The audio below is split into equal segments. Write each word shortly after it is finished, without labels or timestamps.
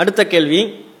அடுத்த கேள்வி,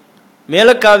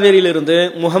 மேலக்காவேரியிலிருந்து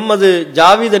முகமது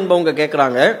ஜாவித் என்பவங்க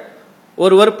கேட்குறாங்க,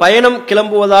 ஒருவர் பயணம்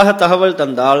கிளம்புவதாக தகவல்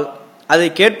தந்தால் அதை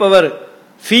கேட்பவர்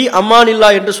ஃபி அமானில்லா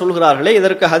என்று சொல்கிறார்களே,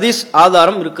 இதற்கு ஹதீஸ்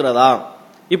ஆதாரம் இருக்கிறதா?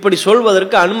 இப்படி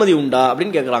சொல்வதற்கு அனுமதி உண்டா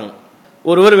அப்படின்னு கேட்குறாங்க.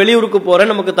 ஒருவர் வெளியூருக்கு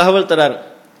போறேன்னு நமக்கு தகவல் தரார்,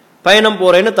 பயணம்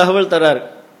போறேன்னு தகவல் தரார்.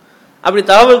 அப்படி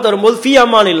தகவல் தரும்போது ஃபி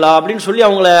அமானில்லா அப்படின்னு சொல்லி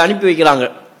அவங்கள அனுப்பி வைக்கிறாங்க.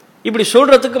 இப்படி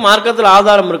சொல்றதுக்கு மார்க்கத்தில்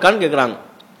ஆதாரம் இருக்கான்னு கேட்குறாங்க.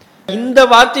 இந்த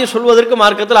வார்த்தையை சொல்வதற்கு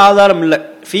மார்க்கத்தில் ஆதாரம் இல்லை.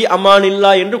 ஃபி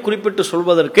அமானில்லா என்று குறிப்பிட்டு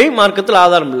சொல்வதற்கு மார்க்கத்தில்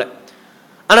ஆதாரம் இல்லை.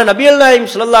 ஆனால் நபிகள் நாயகம்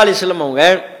ஸல்லல்லாஹு அலைஹி வஸல்லம் அவங்க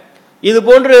இது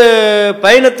போன்று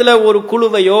பயணத்தில் ஒரு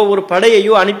குழுவையோ ஒரு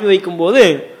படையையோ அனுப்பி வைக்கும் போது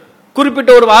குறிப்பிட்ட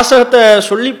ஒரு வாசகத்தை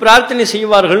சொல்லி பிரார்த்தனை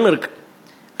செய்வார்கள்னு இருக்கு.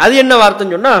 அது என்ன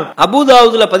வார்த்தைன்னு சொன்னா,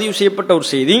 அபூதாவுதுல பதிவு செய்யப்பட்ட ஒரு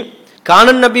செய்தி,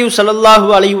 கானன் நபி ஸல்லல்லாஹு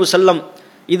அலைஹி வஸல்லம்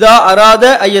இதா அராத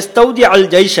அயஸ்தௌதி அல்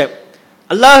ஜைஷ,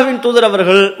 அல்லாஹ்வின் தூதர்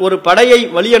அவர்கள் ஒரு படையை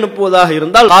வழி அனுப்புவதாக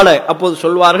இருந்தால் ஆல அப்போது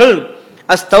சொல்வார்கள்,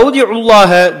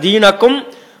 அஸ்தௌதிஉல்லாஹ தீனக்கும்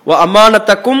வ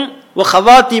அமானத்தக்கும் வ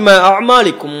ஹவாத்திம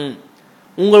அமாலிக்கும்,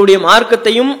 உங்களுடைய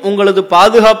மார்க்கத்தையும் உங்களது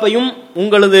பாதுகாப்பையும்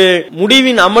உங்களது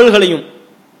முடிவின் அமல்களையும்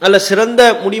நல்ல சிறந்த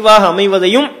முடிவாக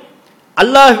அமைவதையும்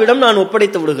அல்லாஹ்விடம் நான்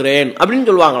ஒப்படைத்து விடுகிறேன் அப்படின்னு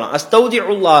சொல்லுவாங்களாம்.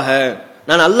 அஸ்தௌதிஉல்லாஹ,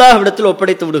 நான் அல்லாஹ்விடத்தில்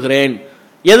ஒப்படைத்து விடுகிறேன்.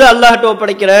 எது அல்லாஹ்ட்ட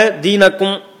ஒப்படைக்கிறேன்?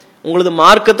 தீனக்கும், உங்களது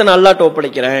மார்க்கத்தை நான் அல்லாஹ்ட்ட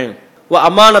ஒப்படைக்கிறேன்.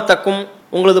 அமானத்தக்கும்,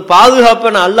 உங்களது பாதுகாப்பை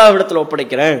நான் அல்லாஹ்விடத்தில்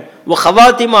ஒப்படைக்கிறேன்.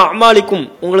 ஹவாத்திமா அமாலிக்கும்,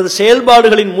 உங்களது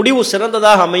செயல்பாடுகளின் முடிவு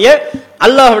சிறந்ததாக அமைய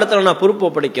அல்லாஹ்விடத்தில் நான் பொறுப்பு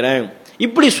ஒப்படைக்கிறேன்.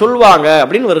 இப்படி சொல்வாங்க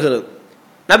அப்படின்னு வருகிறது.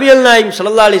 நபிகள் நாயகம்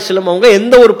ஸல்லல்லாஹு அலைஹி வஸல்லம் அவங்க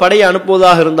எந்த ஒரு படையை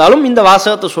அனுப்புவதாக இருந்தாலும் இந்த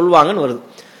வாசகத்தை சொல்வாங்கன்னு வருது.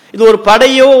 இது ஒரு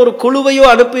படையோ ஒரு குழுவையோ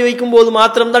அனுப்பி வைக்கும் போது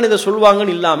மாத்திரம்தான் இதை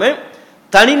சொல்வாங்கன்னு இல்லாம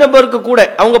தனிநபருக்கு கூட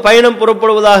அவங்க பயணம்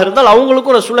புறப்படுவதாக இருந்தால்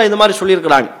அவங்களுக்கும் ரசூலுல்லாஹ் இந்த மாதிரி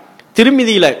சொல்லியிருக்கிறாங்க.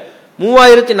 திருமிதியில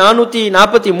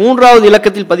 3443வது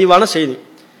இலக்கத்தில் பதிவான செய்தி.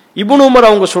 இப்னு உமர்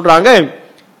அவங்க சொல்றாங்க,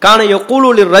 கான யகூலு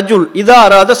லிர்ரஜுல் இதா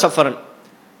அராத சஃபரன்,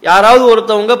 யாராவது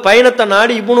ஒருத்தவங்க பயணத்தை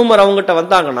நாடி இப்னு உமர் அவங்ககிட்ட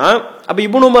வந்தாங்கன்னா அப்ப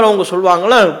இப்னு உமர் அவங்க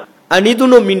சொல்வாங்களா,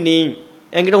 அனிதுனு மின்னி,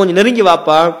 என்கிட்ட கொஞ்சம் நெருங்கி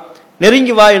வாப்பா,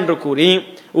 நெருங்கி வா என்று கூறி,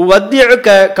 உவத்தியுக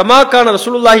கமாக்கான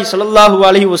ரசூலுல்லாஹி ஸல்லல்லாஹு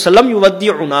அலைஹி வஸல்லம்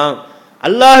யுவத்தியுனா,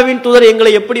 அல்லாஹ்வின் தூதர்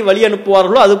எங்களை எப்படி வழி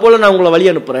அனுப்புவார்களோ அது போல நான் உங்களை வழி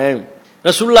அனுப்புறேன்.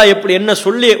 ரசூலுல்லாஹ் எப்படி என்ன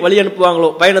சொல்லி வழி அனுப்புவாங்களோ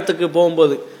பயணத்துக்கு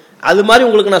போகும்போது அது மாதிரி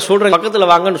உங்களுக்கு நான் சொல்றேன், பக்கத்துல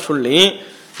வாங்கன்னு சொல்லி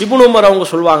இப்னு உமர் அவங்க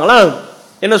சொல்வாங்களா,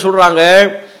 என்ன சொல்றாங்க,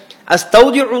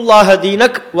 அஸ்தௌதிஉல்லாஹ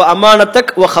தீனக் வ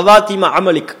அமானத்தக் வ ஹவாத்திம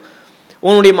அமலிக்,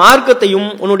 உன்னுடைய மார்க்கத்தையும்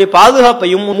உன்னுடைய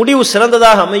பாதுகாப்பையும் முடிவு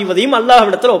சிறந்ததாக அமைவதையும்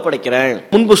அல்லாஹ்விடத்தில் ஒப்படைக்கிறேன்.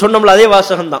 முன்பு சொன்னோம்ல அதே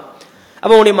வாசகம் தான்.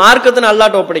 அப்ப உன்னுடைய மார்க்கத்தை நான்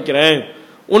அல்லாஹ்ட்ட ஒப்படைக்கிறேன்,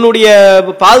 உன்னுடைய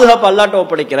பாதுகாப்பு அல்லாஹ்ட்ட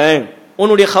ஒப்படைக்கிறேன்,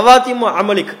 உன்னுடைய ஹவாத்திம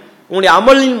அமலிக், உன்னுடைய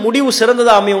அமலின் முடிவு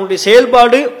சிறந்ததாக அமையும், உன்னுடைய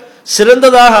செயல்பாடு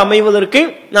சிறந்ததாக அமைவதற்கு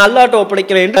நான் அல்லாஹ்ட்ட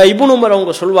ஒப்படைக்கிறேன் என்று இப்னு உமர்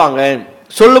அவங்க சொல்வாங்க.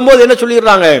 சொல்லும் போது என்ன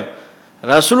சொல்லிடுறாங்க,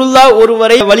 ரசூலுல்லாஹ்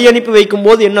ஒருவரை வழி அனுப்பி வைக்கும்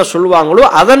போது என்ன சொல்லுவாங்களோ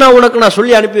அதை நான் உனக்கு நான்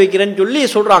சொல்லி அனுப்பி வைக்கிறேன்னு சொல்லி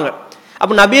சொல்றாங்க.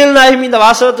 அப்ப நபிகள் நாயகம் இந்த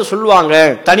வாசகத்தை சொல்லுவாங்க.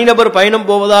 தனிநபர் பயணம்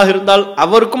போவதாக இருந்தால்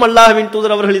அவருக்கும் அல்லாஹ்வின்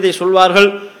தூதர் அவர்கள் இதை சொல்வார்கள்.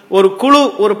 ஒரு குழு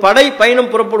ஒரு படை பயணம்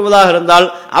புறப்படுவதாக இருந்தால்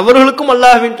அவர்களுக்கும்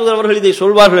அல்லாஹ்வின் தூதர் அவர்கள் இதை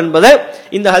சொல்வார்கள் என்பதை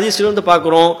இந்த ஹதீஸிலிருந்து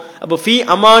பார்க்கிறோம். அப்ப ஃபி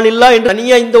அமானில்லா என்று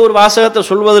தனியா இந்த ஒரு வாசகத்தை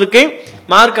சொல்வதற்கு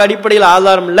மார்க்க அடிப்படையில்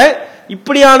ஆதாரம் இல்லை.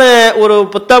 இப்படியான ஒரு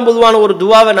பொதுவான ஒரு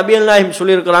துவாவை நபிகள் நாயகம்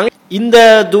சொல்லியிருக்கிறாங்க. இந்த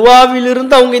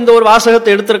துவாவிலிருந்து அவங்க இந்த ஒரு வாசகத்தை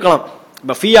எடுத்திருக்கலாம்.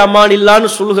 இப்ப ஃபி அமானில்லான்னு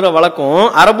சொல்லுகிற வழக்கம்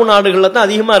அரபு நாடுகள்ல தான்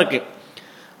அதிகமா இருக்கு.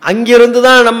 அங்கிருந்து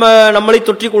தான் நம்மளை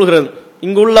தொற்றிக் கொள்கிறது.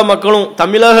 இங்குள்ள மக்களும்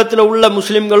தமிழகத்தில் உள்ள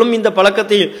முஸ்லிம்களும் இந்த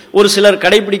பழக்கத்தை ஒரு சிலர்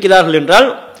கடைபிடிக்கிறார்கள் என்றால்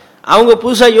அவங்க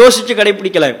புதுசா யோசிச்சு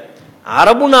கடைபிடிக்கல.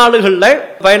 அரபு நாடுகள்ல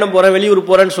பயணம் போறேன் வெளியூர்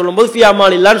போறேன்னு சொல்லும்போது ஃபி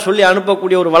அமானில்லான்னு சொல்லி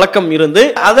அனுப்பக்கூடிய ஒரு வழக்கம் இருந்து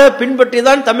அதை பின்பற்றி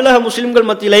தான் தமிழக முஸ்லிம்கள்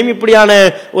மத்தியிலையும் இப்படியான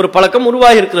ஒரு பழக்கம்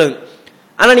உருவாகி இருக்கிறது.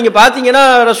 ஆனா நீங்க பாத்தீங்கன்னா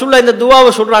ரசூலுல்லாஹ் இந்த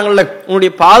துவாவை சொல்றாங்கல்ல,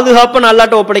 உன்னுடைய பாதுகாப்பை நான்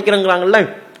அல்லாஹ்ட்ட ஒப்படைக்கிறேங்கிறாங்கல்ல,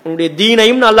 உன்னுடைய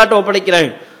தீனையும் நான் அல்லாஹ்ட்ட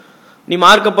ஒப்படைக்கிறேன், நீ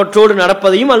மார்க்கப்பற்றோடு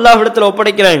நடப்பதையும் அல்லாஹ்விடத்தில்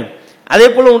ஒப்படைக்கிறேன், அதே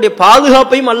போல உன்னுடைய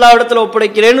பாதுகாப்பையும் அல்லாஹ்விடத்தில்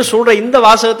ஒப்படைக்கிறேன்னு சொல்ற இந்த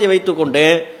வாசகத்தை வைத்துக்கொண்டு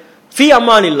ஃபி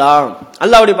அமானில்லா,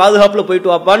 அல்லாஹ்வுடைய பாதுகாப்புல போயிட்டு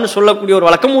வாப்பான்னு சொல்லக்கூடிய ஒரு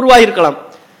வழக்கம் உருவாகி இருக்கலாம்.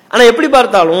 ஆனா எப்படி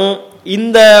பார்த்தாலும்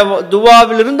இந்த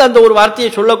துவாவிலிருந்து அந்த ஒரு வார்த்தையை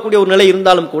சொல்லக்கூடிய ஒரு நிலை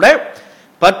இருந்தாலும் கூட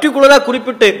பர்டிகுலரா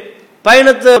குறிப்பிட்டு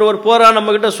பயணத்தை ஒரு போரா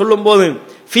நம்ம கிட்ட சொல்லும் போது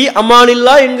ஃபி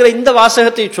அமானில்லா என்கிற இந்த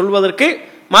வாசகத்தை சொல்வதற்கு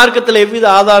மார்க்கத்தில் எவ்வித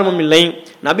ஆதாரமும் இல்லை.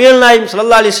 நபிகள் நாயகம்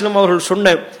ஸல்லல்லாஹு அலைஹி வஸல்லம் அவர்கள்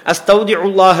சொன்ன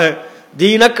அஸ்தௌதிஉல்லாஹ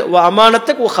தீனக் வ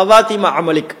அமானத்தக் வ ஹவாத்திம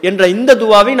அமலிக் என்ற இந்த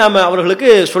துவாவை நாம அவர்களுக்கு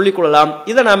சொல்லிக் கொள்ளலாம்.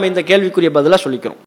 இதை நாம இந்த கேள்விக்குரிய பதிலா சொல்லிக்கிறோம்.